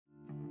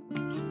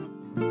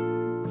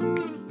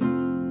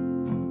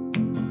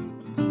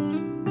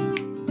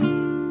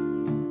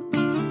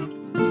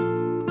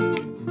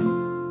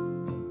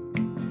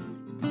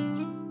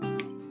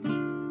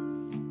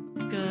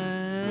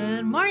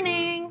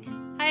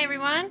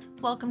everyone.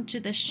 Welcome to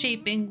the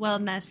Shaping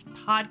Wellness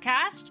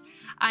podcast.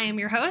 I am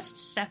your host,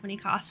 Stephanie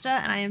Costa,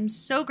 and I am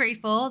so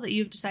grateful that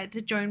you've decided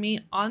to join me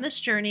on this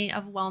journey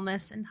of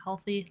wellness and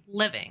healthy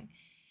living.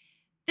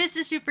 This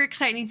is super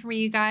exciting for me,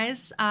 you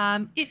guys.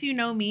 If you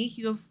know me,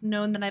 you have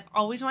known that I've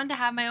always wanted to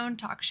have my own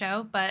talk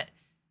show, but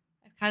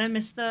I've kind of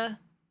missed the,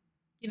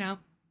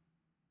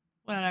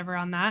 whatever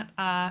on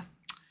that.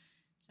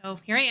 So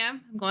here I am.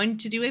 I'm going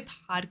to do a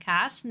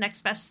podcast,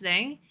 next best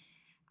thing.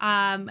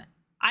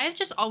 I have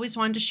just always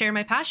wanted to share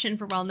my passion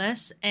for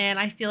wellness, and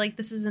I feel like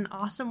this is an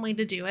awesome way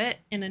to do it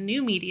in a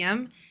new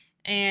medium,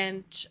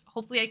 and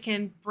hopefully I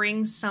can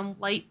bring some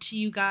light to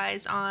you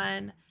guys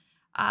on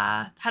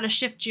how to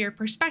shift your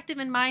perspective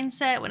and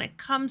mindset when it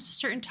comes to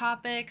certain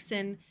topics,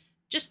 and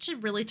just to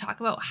really talk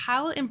about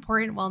how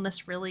important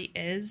wellness really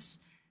is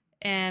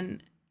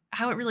and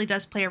how it really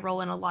does play a role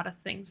in a lot of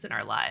things in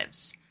our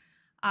lives.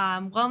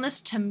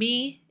 Wellness to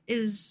me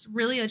is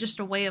really just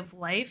a way of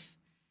life.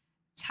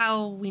 It's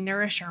how we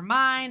nourish our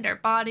mind, our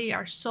body,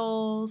 our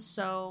souls.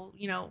 So,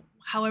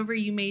 however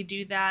you may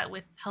do that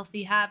with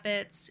healthy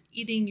habits,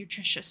 eating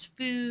nutritious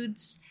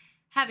foods,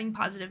 having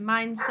positive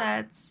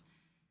mindsets.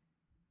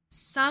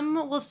 Some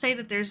will say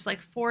that there's like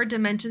 4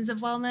 dimensions of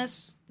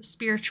wellness: the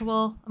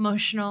spiritual,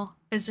 emotional,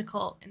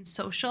 physical, and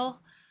social.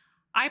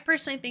 I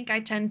personally think I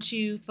tend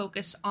to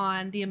focus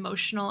on the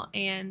emotional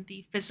and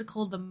the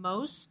physical the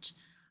most.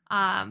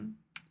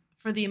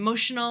 For the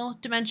emotional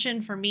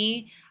dimension, for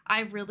me, I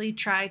really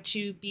try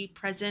to be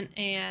present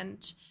and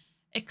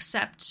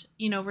accept,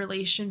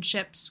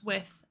 relationships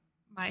with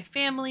my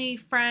family,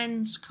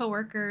 friends,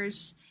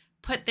 coworkers,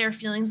 put their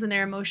feelings and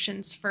their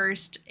emotions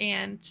first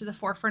and to the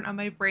forefront of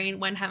my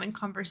brain when having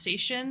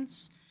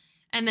conversations.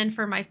 And then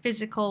for my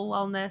physical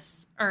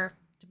wellness, or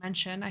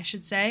dimension, I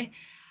should say,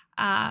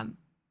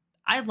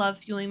 I love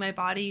fueling my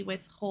body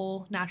with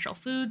whole natural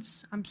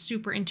foods. I'm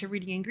super into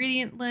reading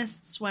ingredient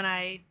lists when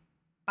I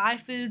buy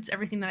foods,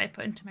 everything that I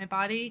put into my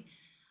body.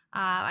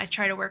 I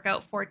try to work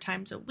out 4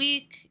 times a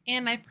week,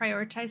 and I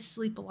prioritize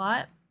sleep a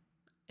lot.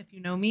 If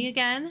you know me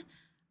again,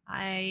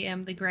 I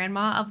am the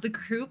grandma of the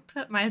group,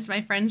 as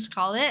my friends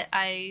call it.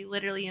 I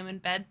literally am in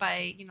bed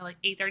by,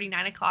 8:30,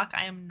 9 o'clock.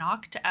 I am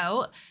knocked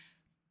out,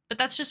 but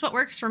that's just what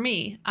works for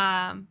me.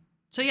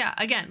 So yeah,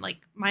 again,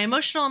 like my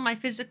emotional and my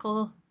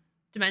physical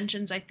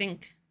dimensions, I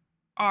think,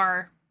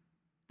 are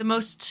the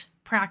most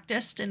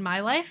practiced in my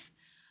life.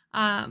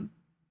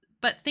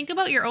 But think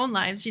about your own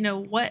lives.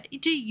 What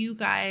do you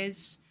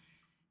guys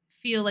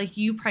feel like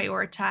you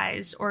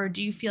prioritize, or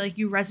do you feel like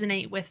you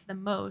resonate with the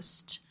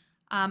most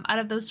out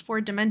of those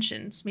 4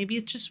 dimensions? Maybe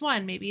it's just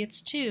 1, maybe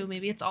it's 2,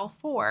 maybe it's all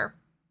 4.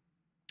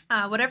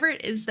 Whatever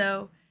it is,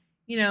 though,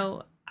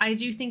 I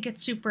do think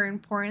it's super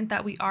important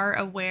that we are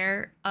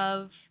aware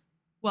of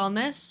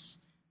wellness.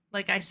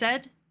 Like I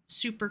said,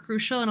 super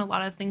crucial in a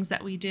lot of things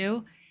that we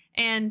do.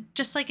 And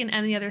just like in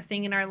any other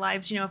thing in our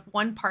lives, if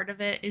one part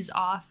of it is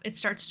off, it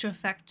starts to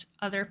affect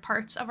other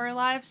parts of our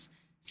lives.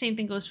 Same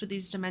thing goes for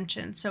these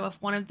dimensions. So if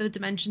one of the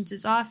dimensions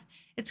is off,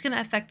 it's going to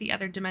affect the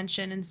other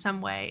dimension in some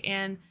way.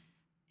 And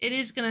it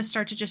is going to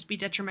start to just be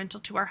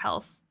detrimental to our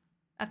health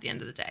at the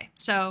end of the day.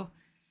 So,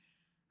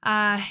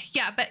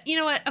 but you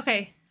know what?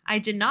 Okay. I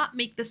did not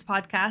make this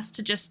podcast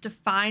to just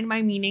define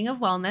my meaning of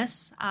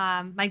wellness.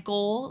 My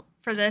goal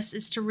for this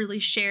is to really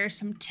share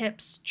some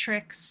tips,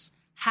 tricks,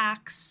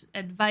 hacks,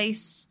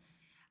 advice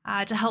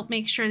to help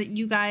make sure that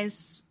you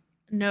guys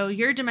know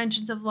your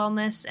dimensions of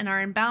wellness and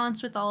are in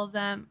balance with all of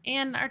them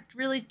and are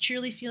really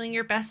truly feeling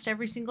your best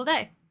every single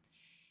day.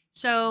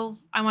 So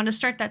I want to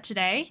start that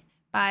today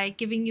by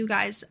giving you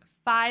guys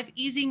 5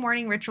 easy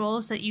morning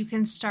rituals that you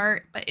can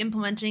start by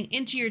implementing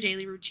into your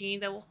daily routine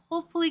that will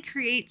hopefully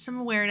create some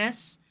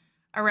awareness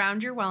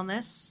around your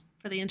wellness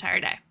for the entire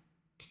day.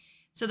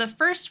 So the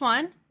first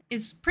one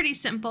is pretty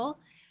simple.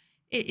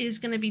 It is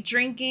going to be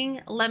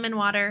drinking lemon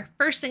water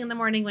first thing in the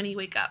morning when you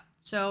wake up.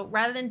 So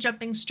rather than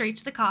jumping straight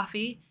to the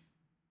coffee,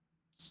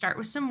 start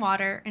with some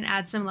water and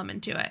add some lemon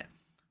to it.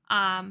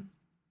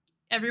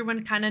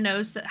 Everyone kind of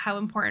knows that how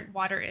important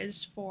water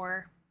is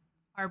for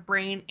our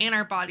brain and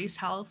our body's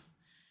health.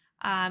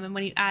 And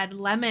when you add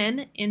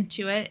lemon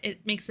into it,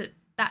 it makes it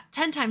that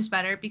 10 times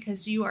better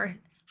because you are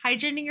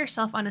hydrating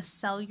yourself on a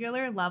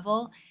cellular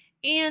level,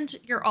 and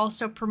you're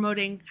also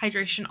promoting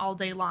hydration all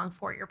day long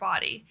for your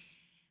body.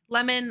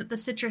 Lemon, the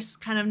citrus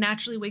kind of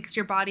naturally wakes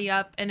your body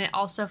up, and it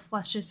also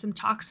flushes some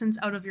toxins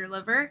out of your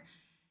liver,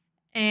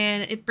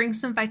 and it brings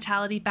some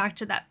vitality back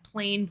to that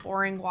plain,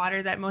 boring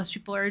water that most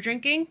people are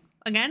drinking.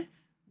 Again,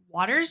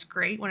 water is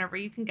great whenever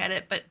you can get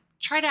it, but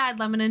try to add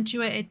lemon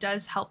into it. It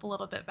does help a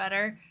little bit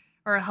better,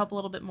 or help a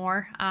little bit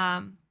more.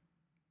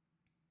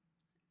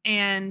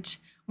 And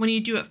when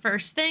you do it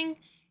first thing,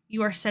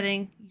 you are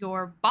setting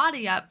your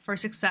body up for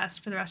success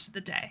for the rest of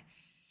the day.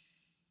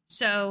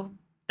 So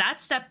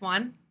that's step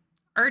 1.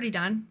 Already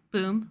done.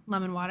 Boom,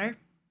 lemon water.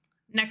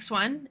 Next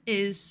one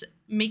is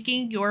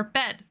making your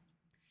bed.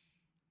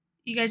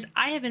 You guys,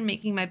 I have been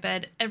making my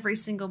bed every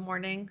single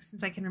morning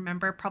since I can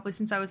remember, probably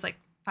since I was like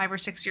 5 or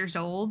 6 years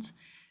old.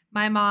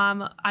 My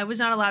mom, I was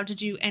not allowed to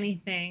do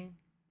anything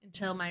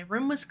until my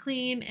room was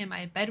clean and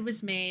my bed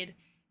was made.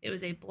 It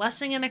was a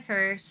blessing and a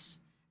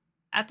curse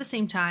at the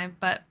same time,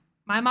 but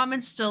my mom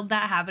instilled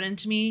that habit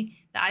into me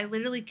that I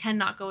literally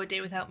cannot go a day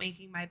without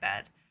making my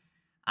bed.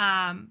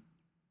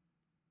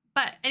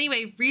 But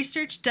anyway,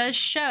 research does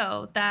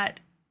show that,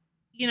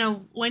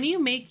 when you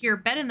make your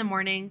bed in the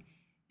morning,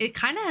 it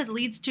kind of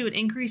leads to an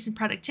increase in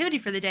productivity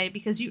for the day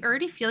because you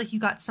already feel like you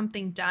got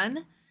something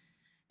done.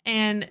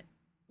 And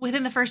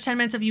within the first 10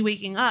 minutes of you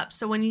waking up.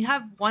 So when you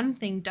have one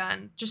thing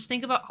done, just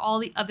think about all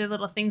the other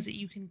little things that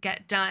you can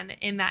get done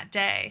in that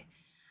day.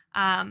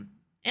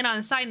 And on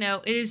a side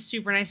note, it is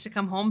super nice to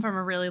come home from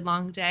a really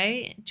long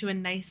day to a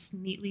nice,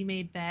 neatly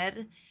made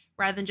bed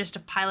rather than just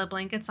a pile of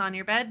blankets on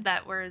your bed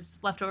that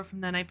was left over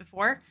from the night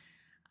before.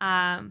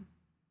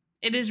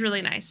 It is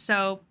really nice.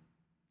 So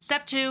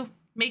step 2,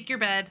 make your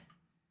bed.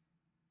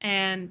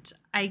 And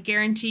I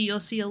guarantee you'll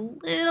see a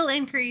little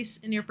increase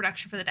in your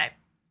production for the day.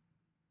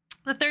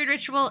 The third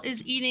ritual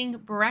is eating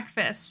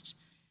breakfast.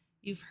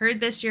 You've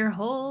heard this your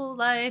whole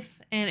life.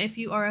 And if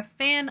you are a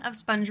fan of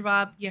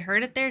SpongeBob, you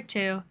heard it there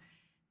too.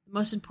 The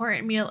most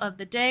important meal of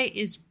the day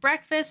is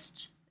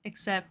breakfast,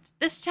 except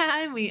this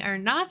time we are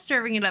not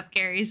serving it up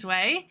Gary's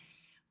way.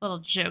 Little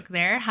joke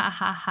there. Ha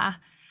ha ha.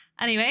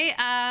 Anyway,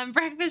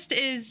 breakfast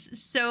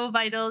is so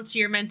vital to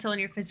your mental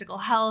and your physical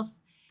health.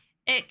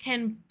 It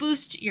can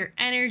boost your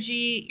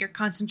energy, your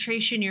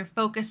concentration, your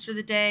focus for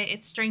the day.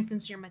 It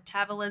strengthens your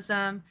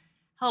metabolism,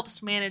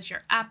 helps manage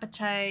your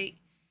appetite,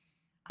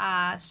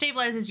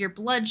 stabilizes your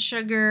blood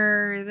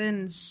sugar,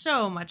 then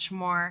so much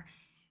more.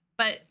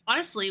 But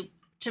honestly,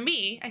 to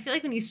me, I feel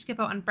like when you skip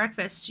out on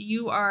breakfast,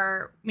 you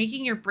are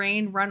making your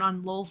brain run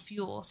on low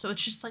fuel. So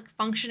it's just like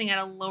functioning at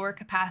a lower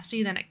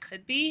capacity than it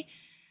could be.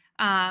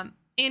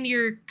 And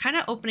you're kind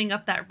of opening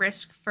up that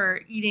risk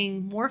for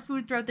eating more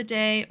food throughout the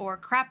day or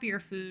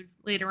crappier food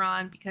later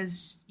on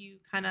because you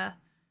kind of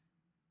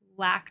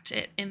lacked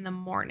it in the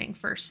morning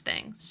first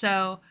thing.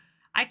 So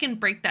I can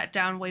break that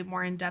down way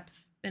more in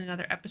depth in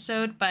another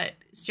episode, but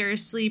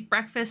seriously,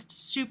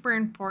 breakfast, super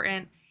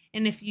important.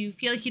 And if you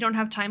feel like you don't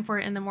have time for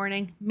it in the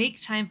morning,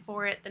 make time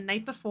for it the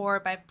night before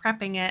by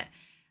prepping it,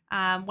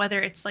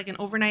 whether it's like an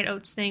overnight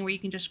oats thing where you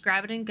can just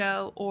grab it and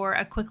go, or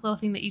a quick little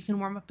thing that you can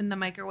warm up in the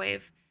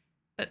microwave,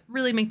 but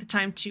really make the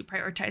time to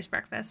prioritize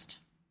breakfast.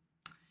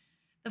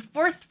 The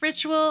fourth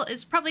ritual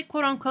is probably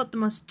quote unquote the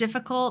most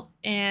difficult,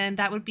 and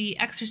that would be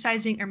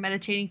exercising or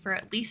meditating for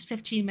at least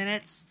 15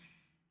 minutes.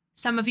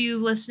 Some of you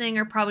listening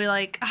are probably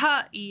like,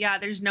 yeah,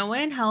 there's no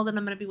way in hell that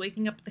I'm going to be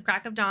waking up at the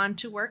crack of dawn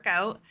to work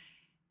out.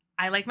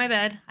 I like my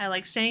bed. I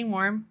like staying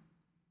warm.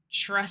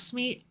 Trust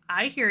me,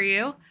 I hear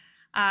you.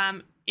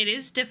 It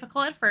is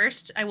difficult at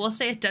first. I will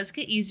say it does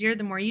get easier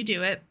the more you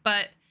do it,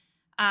 but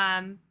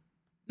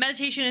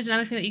meditation is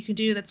another thing that you can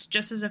do that's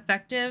just as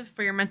effective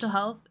for your mental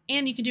health,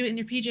 and you can do it in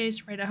your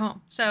PJs right at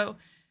home. So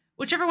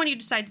whichever one you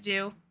decide to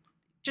do,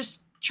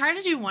 just try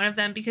to do one of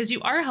them because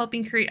you are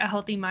helping create a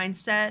healthy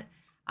mindset.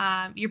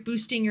 You're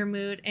boosting your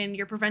mood and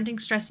you're preventing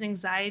stress and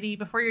anxiety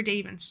before your day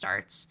even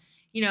starts.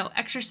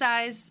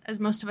 Exercise, as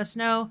most of us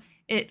know,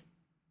 it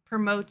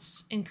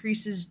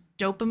increases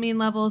dopamine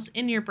levels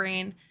in your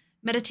brain.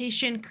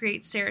 Meditation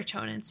creates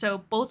serotonin. So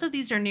both of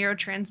these are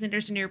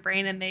neurotransmitters in your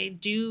brain, and they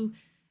do,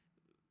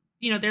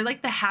 they're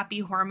like the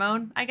happy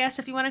hormone, I guess,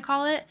 if you want to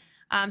call it.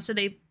 So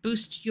they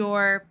boost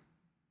your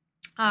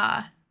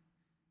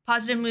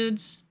positive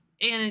moods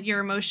and your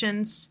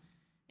emotions.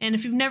 And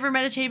if you've never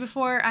meditated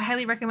before, I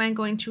highly recommend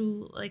going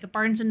to like a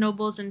Barnes and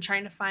Nobles and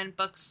trying to find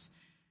books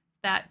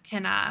that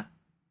can,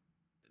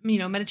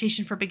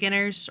 meditation for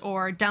beginners,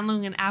 or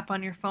downloading an app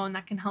on your phone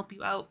that can help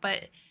you out.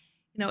 But,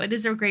 it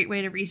is a great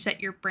way to reset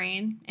your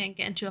brain and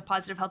get into a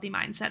positive, healthy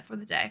mindset for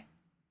the day.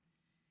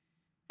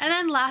 And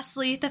then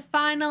lastly, the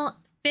final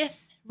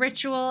fifth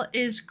ritual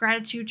is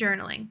gratitude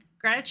journaling.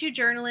 Gratitude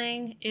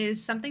journaling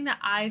is something that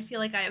I feel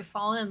like I have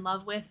fallen in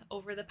love with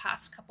over the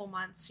past couple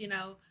months.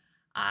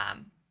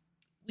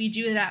 We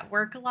do it at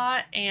work a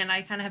lot, and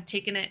I kind of have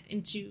taken it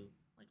into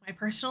like my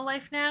personal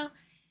life now.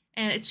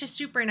 And it's just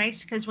super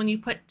nice because when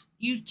you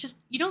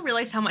don't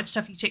realize how much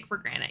stuff you take for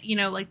granted,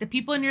 like the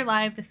people in your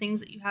life, the things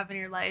that you have in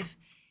your life,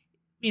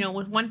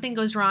 when one thing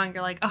goes wrong,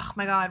 you're like, oh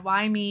my God,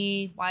 why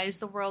me? Why is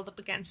the world up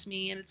against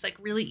me? And it's like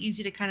really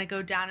easy to kind of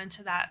go down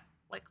into that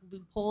like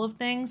loophole of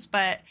things.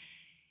 But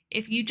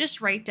if you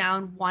just write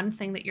down one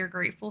thing that you're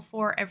grateful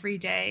for every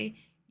day,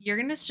 you're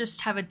going to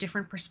just have a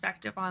different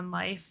perspective on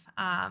life.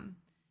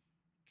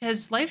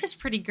 Because life is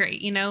pretty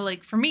great,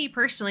 like for me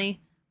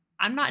personally,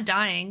 I'm not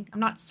dying. I'm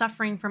not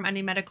suffering from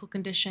any medical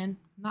condition.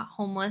 I'm not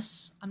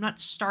homeless. I'm not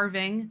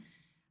starving.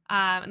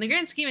 In the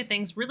grand scheme of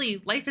things,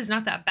 really, life is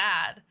not that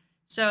bad.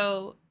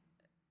 So,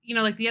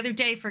 like the other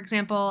day, for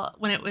example,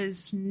 when it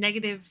was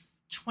negative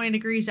 20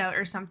 degrees out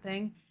or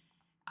something,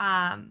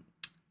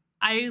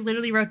 I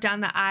literally wrote down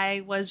that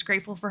I was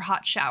grateful for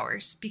hot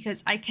showers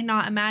because I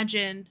cannot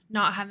imagine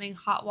not having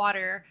hot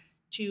water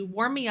to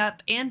warm me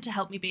up and to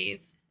help me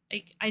bathe.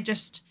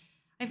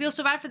 I feel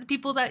so bad for the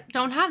people that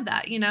don't have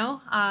that,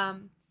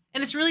 and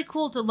it's really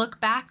cool to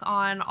look back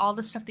on all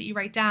the stuff that you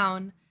write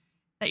down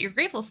that you're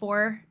grateful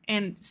for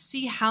and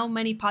see how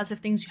many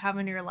positive things you have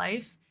in your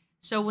life.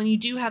 So when you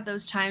do have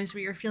those times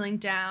where you're feeling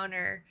down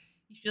or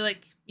you feel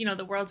like,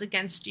 the world's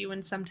against you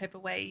in some type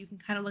of way, you can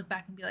kind of look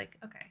back and be like,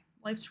 okay,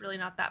 life's really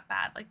not that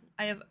bad. Like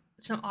I have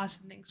some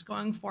awesome things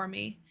going for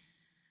me.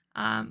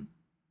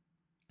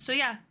 So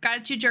yeah,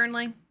 gratitude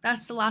journaling.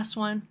 That's the last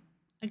one.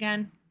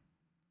 Again,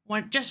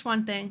 just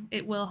one thing.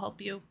 It will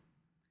help you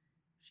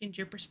change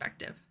your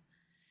perspective.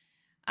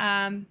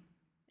 And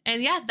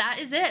yeah, that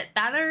is it.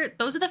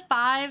 Those are the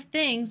 5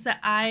 things that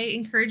I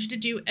encourage you to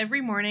do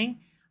every morning.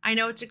 I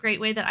know it's a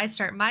great way that I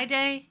start my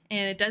day,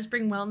 and it does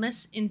bring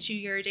wellness into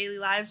your daily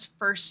lives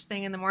first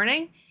thing in the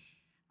morning.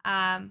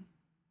 And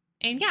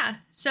yeah,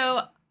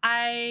 so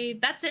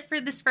that's it for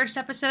this first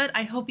episode.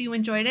 I hope you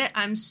enjoyed it.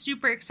 I'm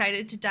super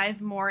excited to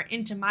dive more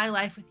into my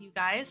life with you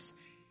guys.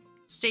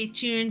 Stay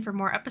tuned for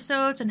more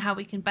episodes and how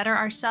we can better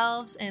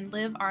ourselves and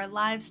live our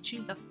lives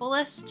to the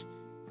fullest.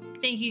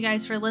 Thank you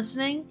guys for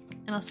listening,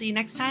 and I'll see you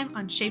next time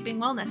on Shaping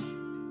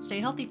Wellness. Stay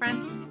healthy,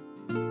 friends.